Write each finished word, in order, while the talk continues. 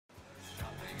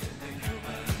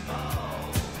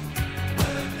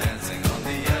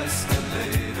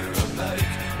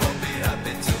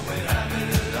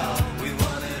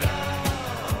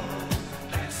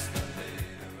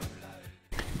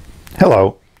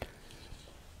Hello,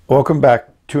 welcome back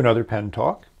to another Pen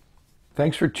Talk.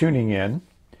 Thanks for tuning in.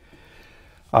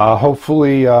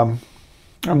 Hopefully I'm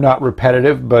not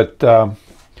repetitive, but I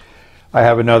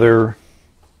have another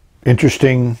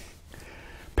interesting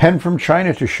pen from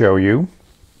China to show you.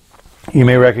 You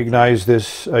may recognize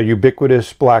this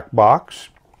ubiquitous black box,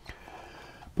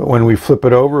 but when we flip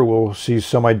it over we'll see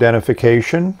some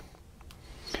identification.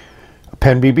 A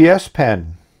PENBBS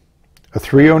pen. A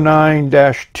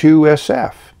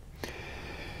 309-2SF.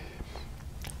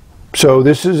 So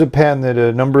this is a pen that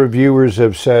a number of viewers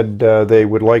have said they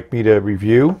would like me to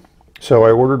review. So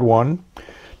I ordered one.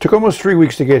 Took almost 3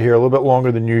 weeks to get here, a little bit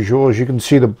longer than usual. As you can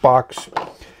see, the box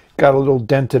got a little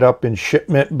dented up in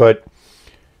shipment, but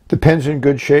the pen's in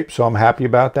good shape, so I'm happy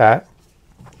about that.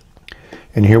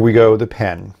 And here we go, the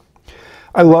pen.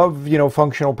 I love,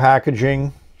 functional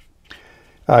packaging.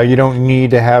 You don't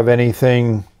need to have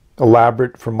anything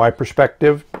elaborate from my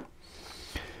perspective.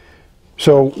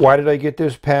 So why did I get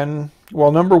this pen?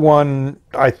 Well, number one,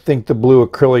 I think the blue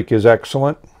acrylic is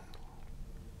excellent.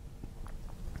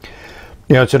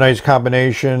 It's a nice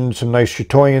combination, some nice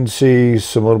chatoyancy,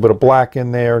 some little bit of black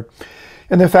in there.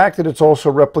 And the fact that it's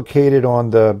also replicated on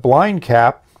the blind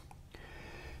cap,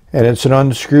 and it's an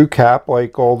unscrew cap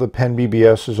like all the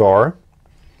PENBBSs are.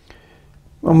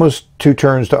 Almost 2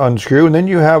 turns to unscrew, and then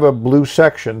you have a blue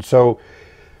section. So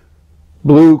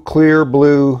blue, clear,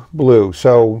 blue, blue.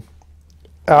 So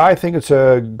I think it's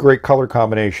a great color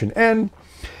combination. And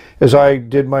as I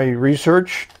did my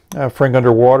research, Frank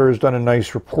Underwater has done a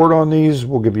nice report on these.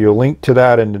 We'll give you a link to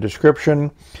that in the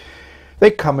description. They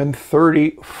come in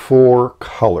 34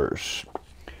 colors.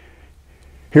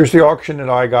 Here's the auction that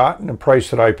I got and the price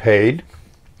that I paid.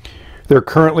 They're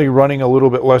currently running a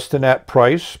little bit less than that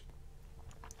price.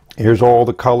 Here's all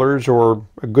the colors, or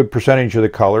a good percentage of the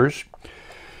colors.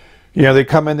 They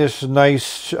come in this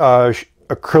nice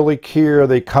acrylic here,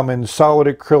 they come in solid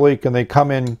acrylic, and they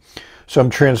come in some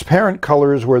transparent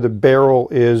colors where the barrel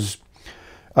is,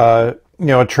 a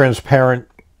transparent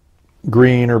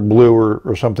green or blue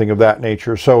or something of that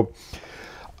nature. So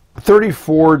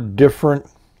 34 different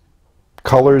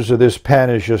colors of this pen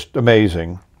is just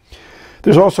amazing.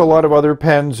 There's also a lot of other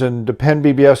pens, and the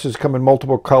PENBBSs come in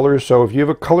multiple colors. So if you have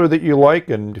a color that you like,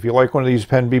 and if you like one of these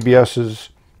PENBBSs,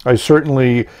 I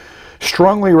certainly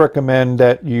strongly recommend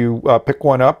that you pick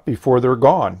one up before they're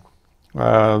gone.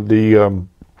 The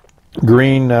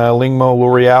green Lingmo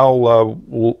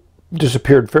L'Oreal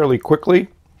disappeared fairly quickly.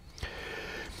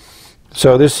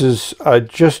 So this is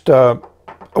just a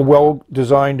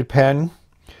well-designed pen.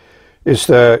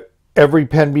 Every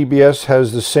PENBBS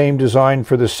has the same design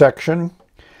for the section.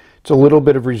 It's a little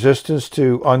bit of resistance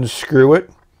to unscrew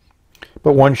it,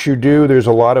 but once you do, there's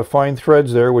a lot of fine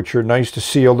threads there, which are nice to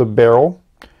seal the barrel.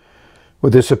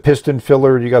 With this, a piston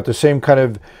filler, you got the same kind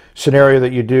of scenario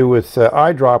that you do with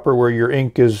eyedropper, where your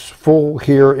ink is full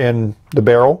here in the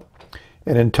barrel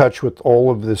and in touch with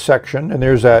all of the section. And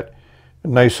there's that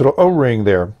nice little O-ring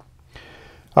there.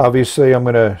 Obviously, I'm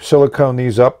going to silicone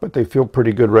these up, but they feel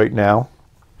pretty good right now.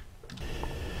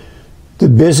 The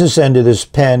business end of this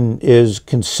pen is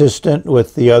consistent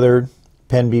with the other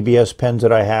PENBBS pens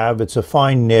that I have. It's a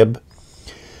fine nib.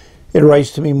 It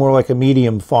writes to me more like a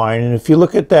medium fine, and if you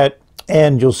look at that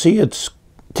end, you'll see it's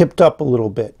tipped up a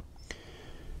little bit.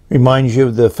 Reminds you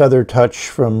of the Feather Touch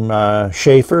from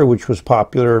Schaefer, which was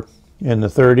popular in the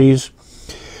 30s.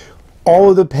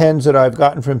 All of the pens that I've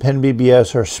gotten from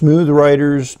PENBBS are smooth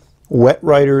writers, wet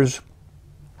writers.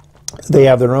 They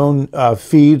have their own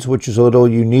feeds, which is a little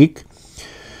unique.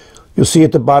 You'll see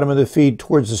at the bottom of the feed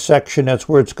towards the section, that's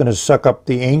where it's going to suck up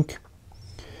the ink.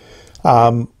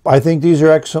 I think these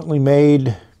are excellently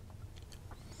made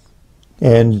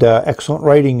and excellent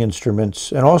writing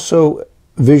instruments, and also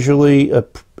visually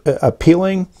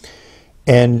appealing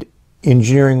and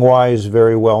engineering-wise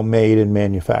very well made and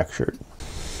manufactured.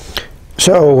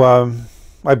 So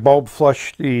I bulb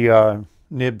flushed the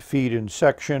nib feed and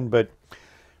section, but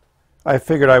I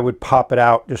figured I would pop it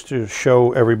out just to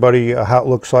show everybody how it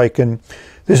looks like. And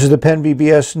this is the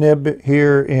PENBBS nib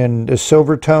here in the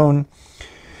silver tone.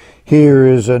 Here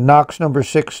is a Knox number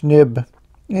 6 nib,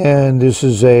 and this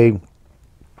is a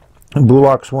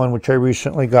Bluelox one, which I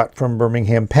recently got from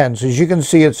Birmingham Pens. As you can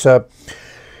see, it's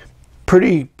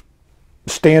pretty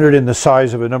standard in the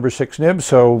size of a number 6 nib,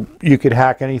 so you could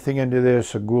hack anything into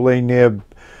this, a Goulet nib,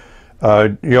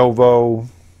 Jovo,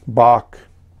 Bach.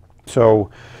 So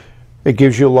it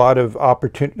gives you a lot of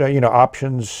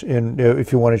options in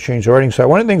if you want to change the writing side.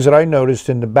 One of the things that I noticed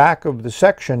in the back of the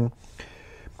section,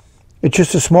 it's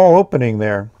just a small opening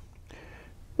there.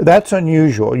 That's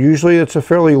unusual. Usually it's a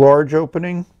fairly large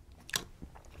opening.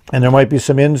 And there might be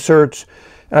some inserts.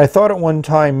 And I thought at one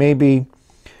time maybe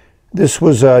this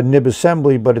was a nib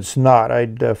assembly, but it's not.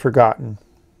 I'd forgotten.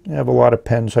 I have a lot of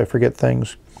pens, so I forget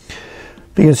things.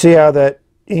 But you can see how that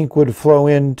ink would flow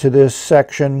into this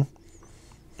section.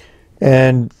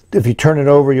 And if you turn it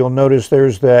over, you'll notice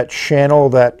there's that channel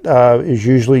that is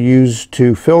usually used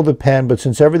to fill the pen. But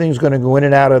since everything's going to go in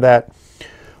and out of that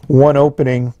one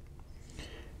opening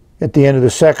at the end of the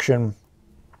section,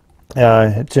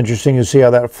 it's interesting to see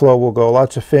how that flow will go.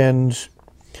 Lots of fins.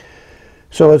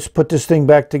 So let's put this thing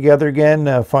back together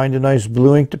again, find a nice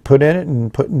blue ink to put in it,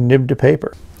 and put nib to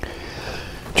paper.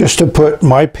 Just to put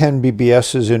my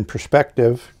PENBBSs in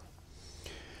perspective,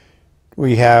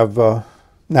 we have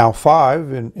now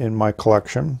 5 in my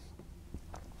collection.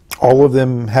 All of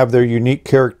them have their unique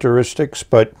characteristics,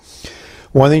 but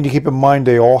one thing to keep in mind,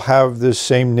 they all have this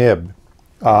same nib.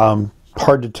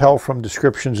 Hard to tell from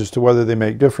descriptions as to whether they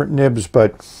make different nibs,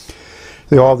 but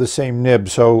they all have the same nib.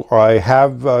 So I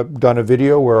have done a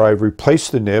video where I've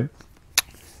replaced the nib.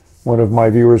 One of my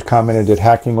viewers commented that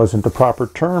hacking wasn't the proper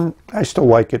term. I still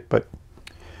like it, but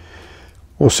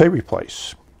we'll say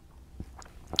replace.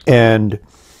 And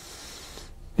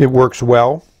it works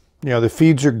well. You know, the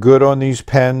feeds are good on these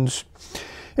pens,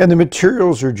 and the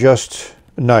materials are just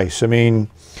nice. I mean,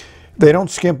 they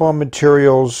don't skimp on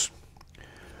materials.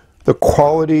 The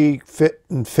quality, fit,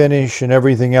 and finish and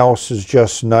everything else is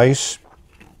just nice.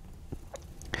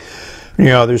 You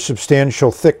know, there's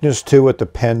substantial thickness to it. The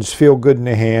pens feel good in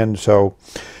the hand. So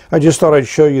I just thought I'd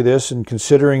show you this. And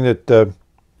considering that the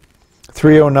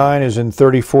 309 is in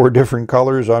 34 different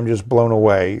colors, I'm just blown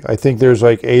away. I think there's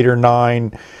like 8 or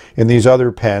 9 in these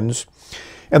other pens.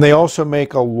 And they also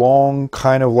make a long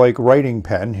kind of like writing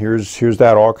pen. Here's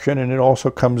that auction. And it also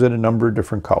comes in a number of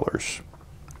different colors.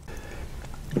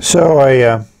 So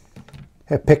I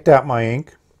have picked out my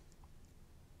ink.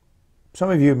 Some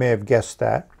of you may have guessed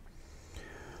that.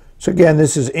 So again,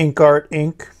 this is Ink Art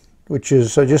ink, which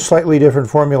is just slightly different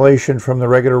formulation from the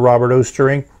regular Robert Oster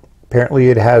ink. Apparently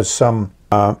it has some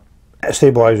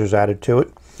stabilizers added to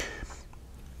it.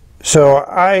 So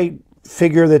I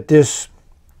figure that this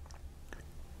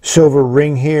silver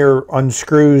ring here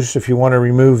unscrews if you want to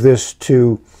remove this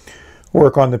to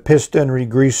work on the piston,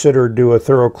 re-grease it, or do a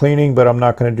thorough cleaning, but I'm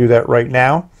not going to do that right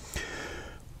now.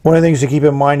 One of the things to keep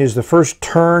in mind is the first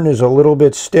turn is a little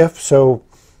bit stiff, so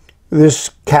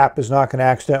this cap is not going to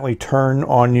accidentally turn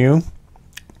on you.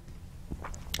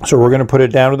 So we're going to put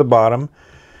it down to the bottom.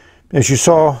 As you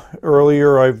saw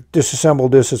earlier, I've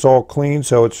disassembled this. It's all clean,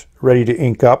 so it's ready to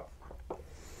ink up.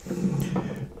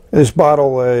 This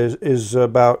bottle is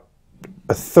about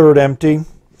a third empty.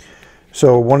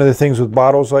 So one of the things with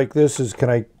bottles like this is, can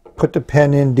I put the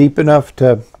pen in deep enough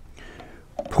to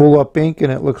pull up ink,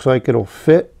 and it looks like it'll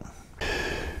fit.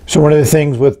 So one of the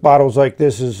things with bottles like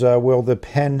this is, will the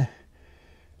pen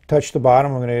touch the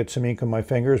bottom? I'm going to get some ink on my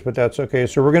fingers, but that's okay.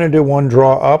 So we're going to do one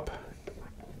draw up,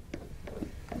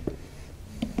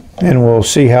 and we'll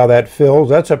see how that fills.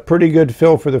 That's a pretty good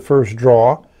fill for the first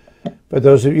draw, but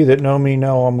those of you that know me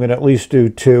know I'm going to at least do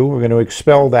 2. We're going to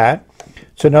expel that.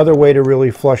 It's another way to really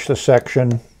flush the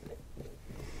section,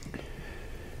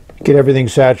 get everything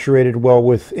saturated well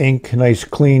with ink, nice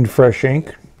clean fresh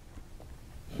ink.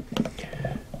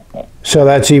 So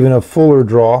that's even a fuller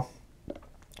draw.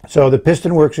 So the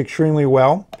piston works extremely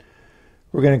well.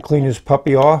 We're going to clean this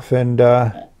puppy off and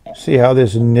see how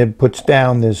this nib puts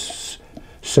down this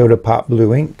soda pop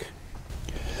blue ink.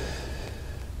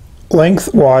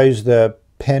 Lengthwise, the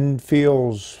pen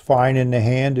feels fine in the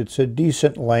hand. It's a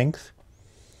decent length.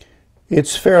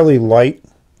 It's fairly light.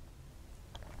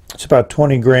 It's about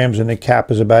 20 grams and the cap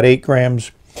is about 8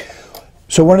 grams.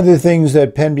 So one of the things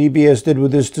that PENBBS did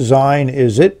with this design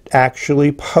is it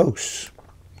actually posts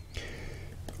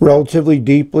relatively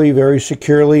deeply, very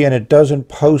securely, and it doesn't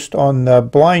post on the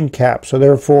blind cap. So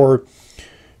therefore,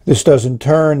 this doesn't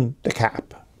turn the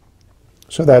cap.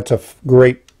 So that's a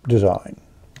great design.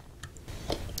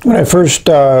 When I first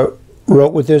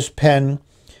wrote with this pen,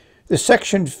 the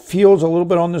section feels a little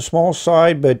bit on the small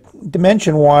side, but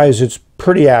dimension-wise, it's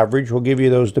pretty average. We'll give you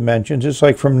those dimensions. It's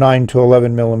like from 9 to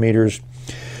 11 millimeters.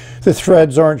 The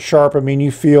threads aren't sharp. I mean,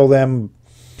 you feel them.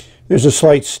 There's a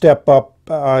slight step up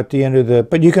at the end of the,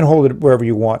 but you can hold it wherever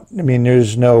you want. I mean,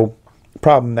 there's no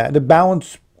problem that. The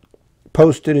balance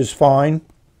posted is fine.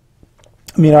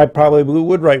 I mean, I probably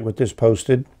would write with this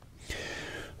posted.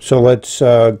 So let's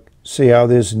see how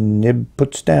this nib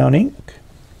puts down ink.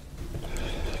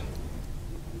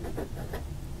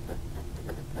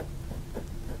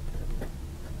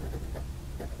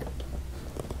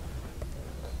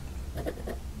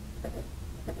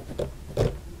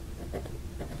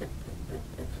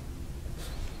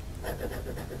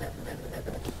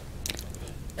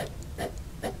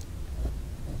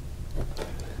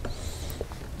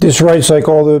 This writes like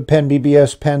all the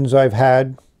PENBBS pens I've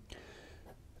had.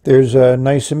 There's a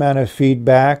nice amount of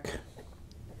feedback.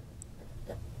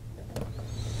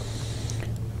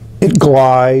 It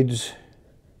glides.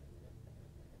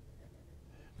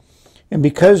 And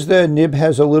because the nib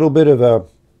has a little bit of a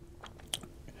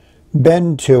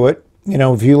bend to it, you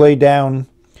know, if you lay down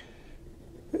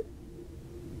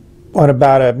on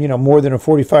about a, more than a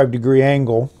 45-degree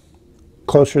angle,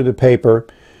 closer to the paper,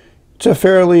 it's a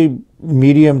fairly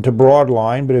medium to broad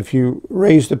line, but if you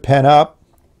raise the pen up,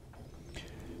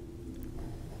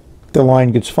 the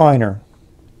line gets finer.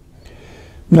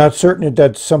 I'm not certain that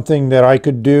that's something that I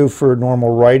could do for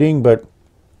normal writing, but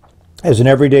as an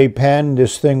everyday pen,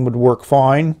 this thing would work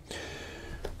fine.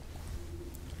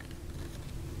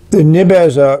 The nib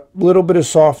has a little bit of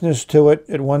softness to it.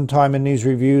 At one time in these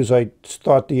reviews, I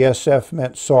thought the SF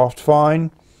meant soft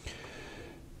fine.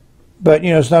 But,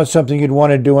 it's not something you'd want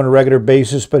to do on a regular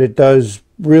basis, but it does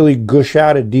really gush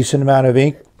out a decent amount of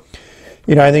ink.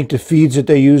 I think the feeds that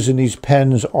they use in these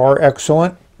pens are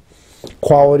excellent.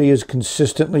 Quality is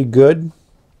consistently good.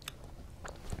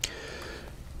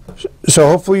 So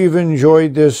hopefully you've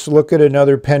enjoyed this look at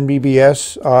another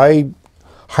PENBBS. I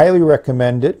highly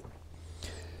recommend it.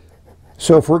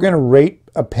 So if we're going to rate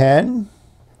a pen,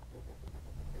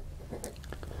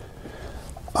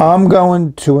 I'm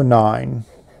going to a 9.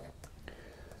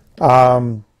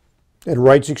 It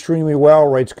writes extremely well,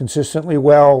 writes consistently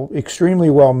well, extremely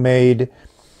well made.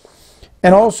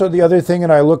 And also the other thing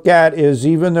that I look at is,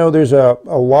 even though there's a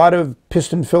lot of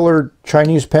piston filler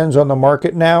Chinese pens on the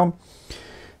market now,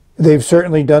 they've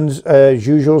certainly done, as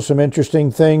usual, some interesting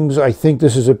things. I think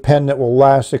this is a pen that will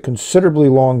last a considerably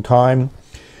long time.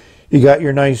 You got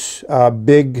your nice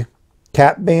big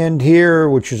cap band here,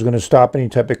 which is going to stop any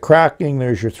type of cracking.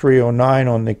 There's your 309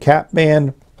 on the cap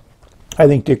band. I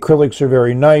think the acrylics are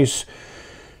very nice.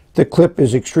 The clip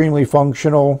is extremely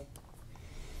functional.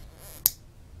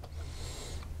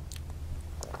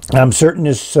 I'm certain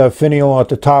this finial at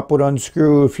the top would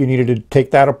unscrew if you needed to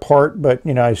take that apart, but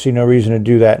I see no reason to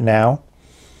do that now.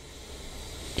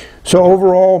 So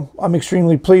overall, I'm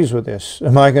extremely pleased with this.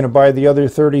 Am I going to buy the other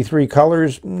 33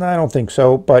 colors? No, I don't think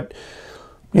so, but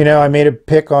I made a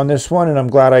pick on this one and I'm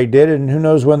glad I did, and who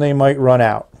knows when they might run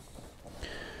out.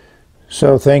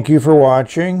 So thank you for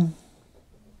watching.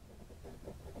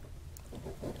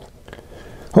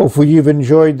 Hopefully you've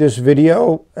enjoyed this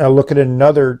video. I'll look at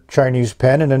another Chinese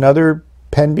pen and another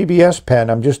PENBBS pen.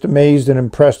 I'm just amazed and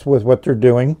impressed with what they're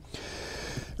doing.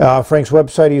 Frank's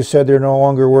website, he said they're no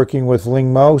longer working with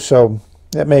Lingmo, so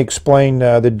that may explain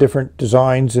the different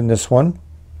designs in this one.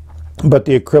 But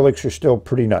the acrylics are still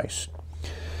pretty nice.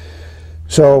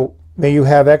 So may you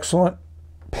have excellent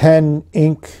pen,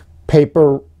 ink,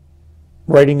 paper,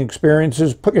 writing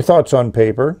experiences. Put your thoughts on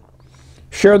paper.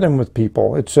 Share them with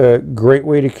people. It's a great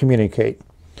way to communicate.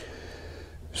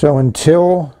 So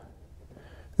until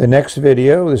the next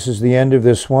video, this is the end of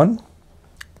this one.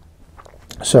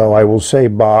 So I will say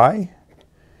bye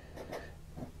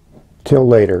till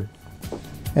later.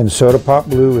 And Soda Pop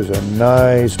Blue is a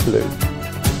nice blue.